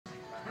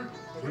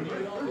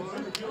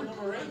Field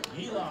number 8,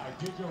 Eli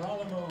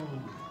DiGirolamo.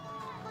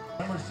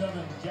 Number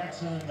 7,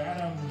 Jackson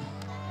Adams.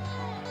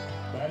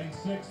 Batting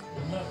 6th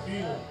in left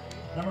field.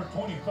 Number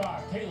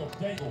 25, Caleb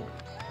Daigle.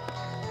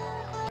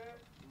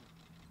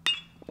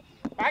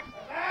 Back.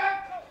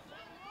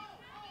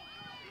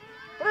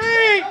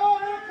 3.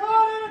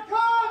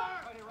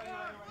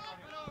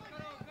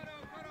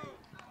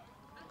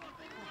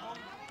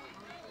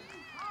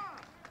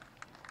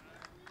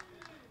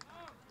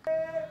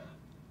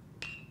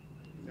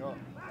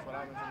 That's what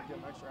happens when you get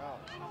an extra out.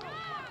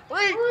 3.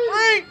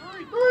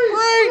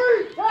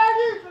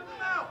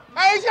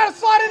 Hey, he's got to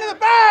slide into the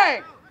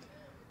bag.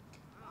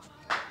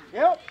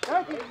 Yep,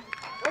 thank you.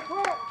 That's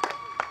right.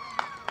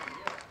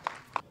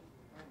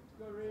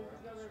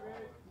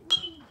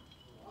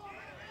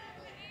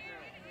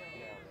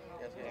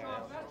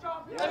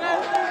 Yes.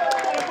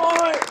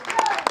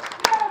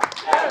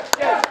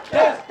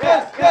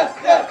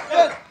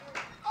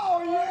 Oh,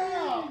 yeah.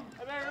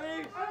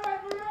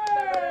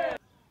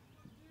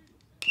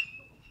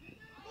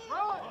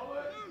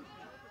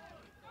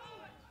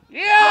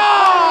 Yeah!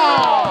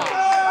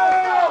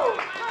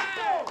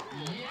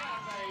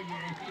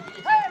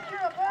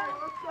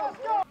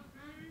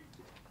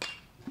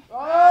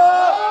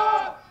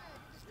 Oh!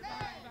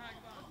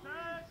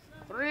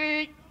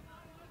 3.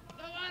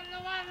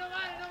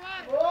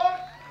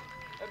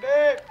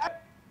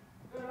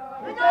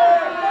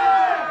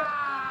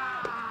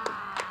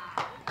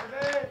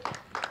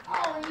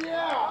 Oh,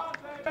 yeah.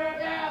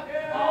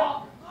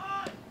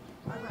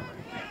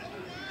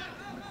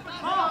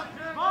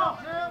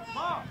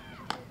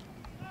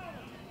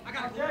 I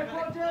got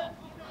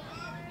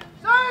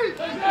Save!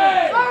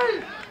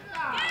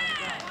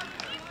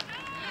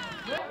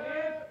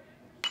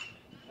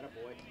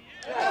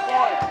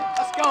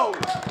 Let's go.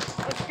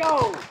 Let's go.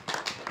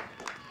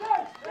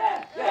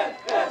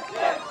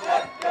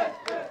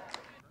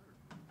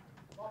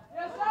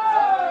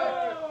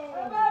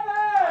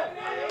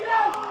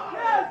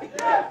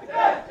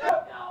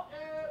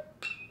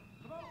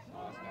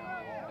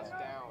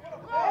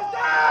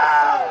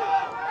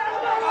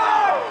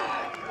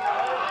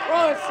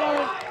 Run,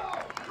 son.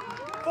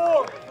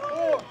 4.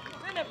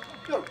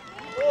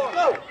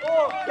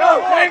 Go,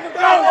 Denham, go,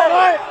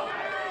 son.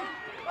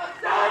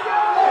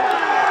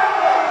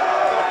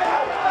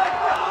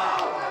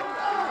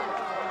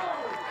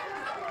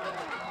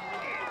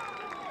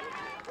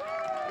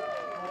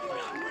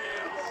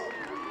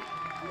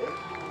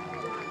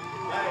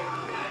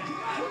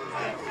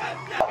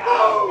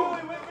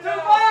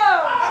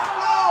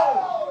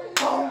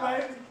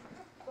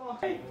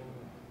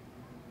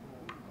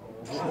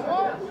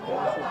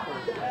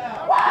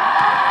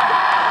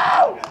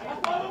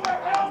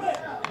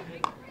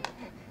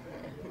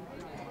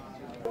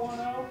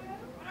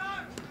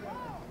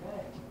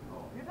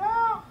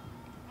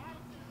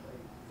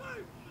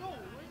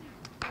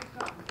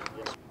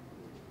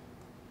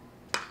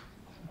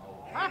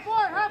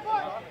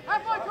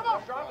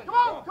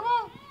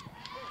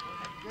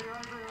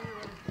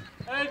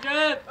 Hey,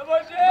 Jed! Come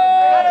on, Jed!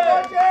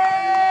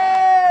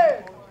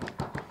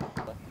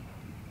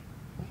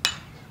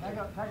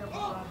 Tag up,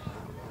 Ron.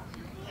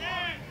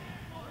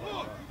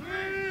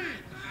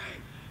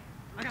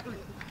 I got 3.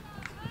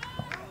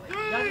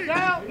 Get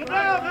down! Good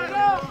job.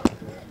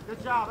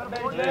 Good job.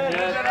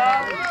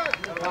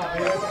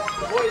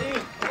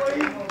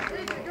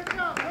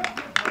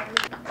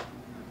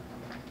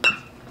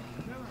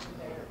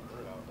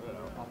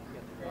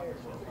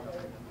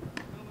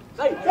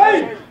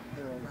 Hey!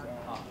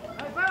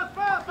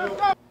 Bounce, let's go!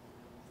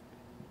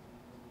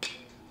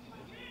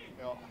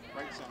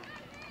 Right center.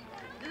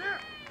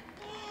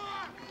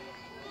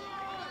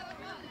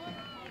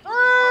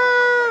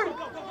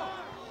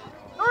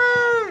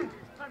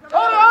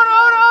 Hold it.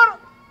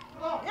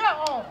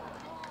 Yeah! Oh.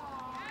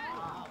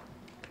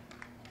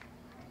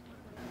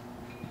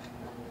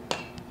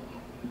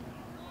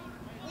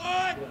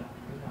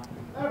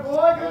 Hey,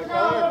 boy, good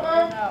job,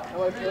 man.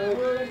 Good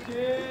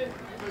kid.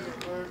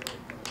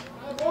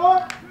 Hey, boy.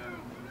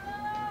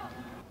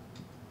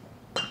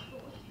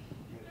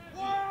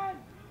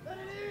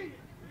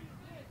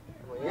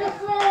 Yes,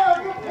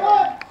 sir. Good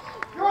play.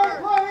 Good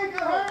play.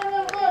 Good hand in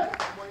the best.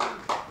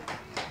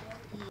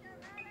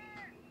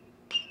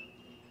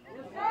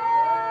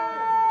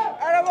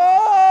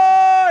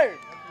 Attaboy!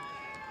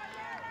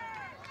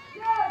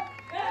 Yes.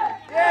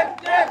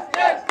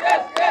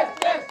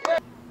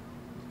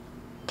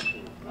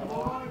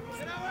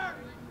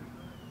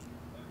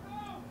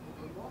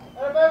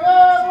 Hey, baby,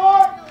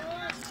 boy.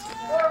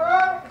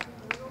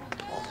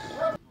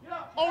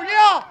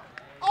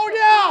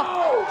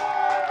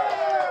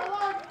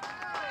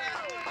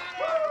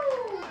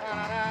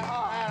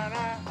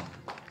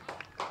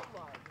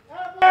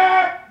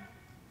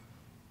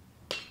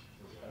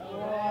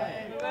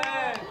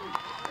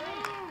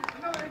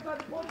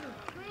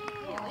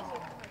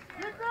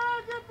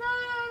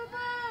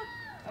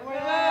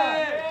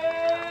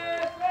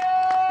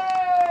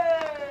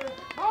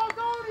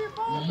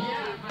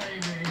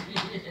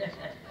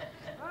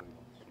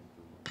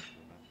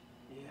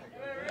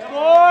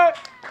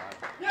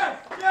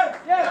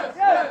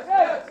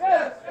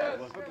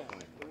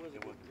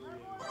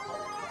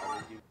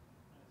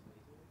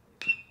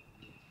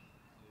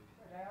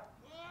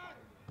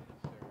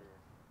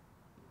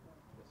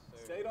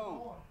 Stay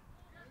on.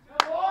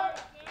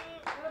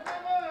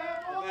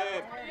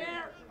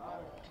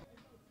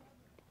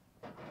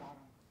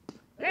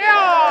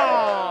 Yeah!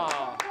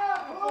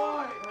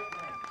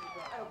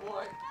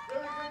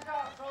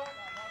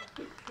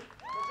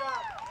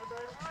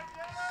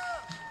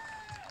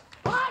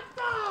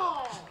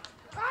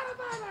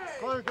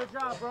 Good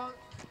job, bro.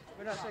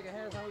 We're not shaking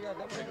hands, how we got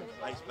that?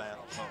 Nice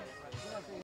battle.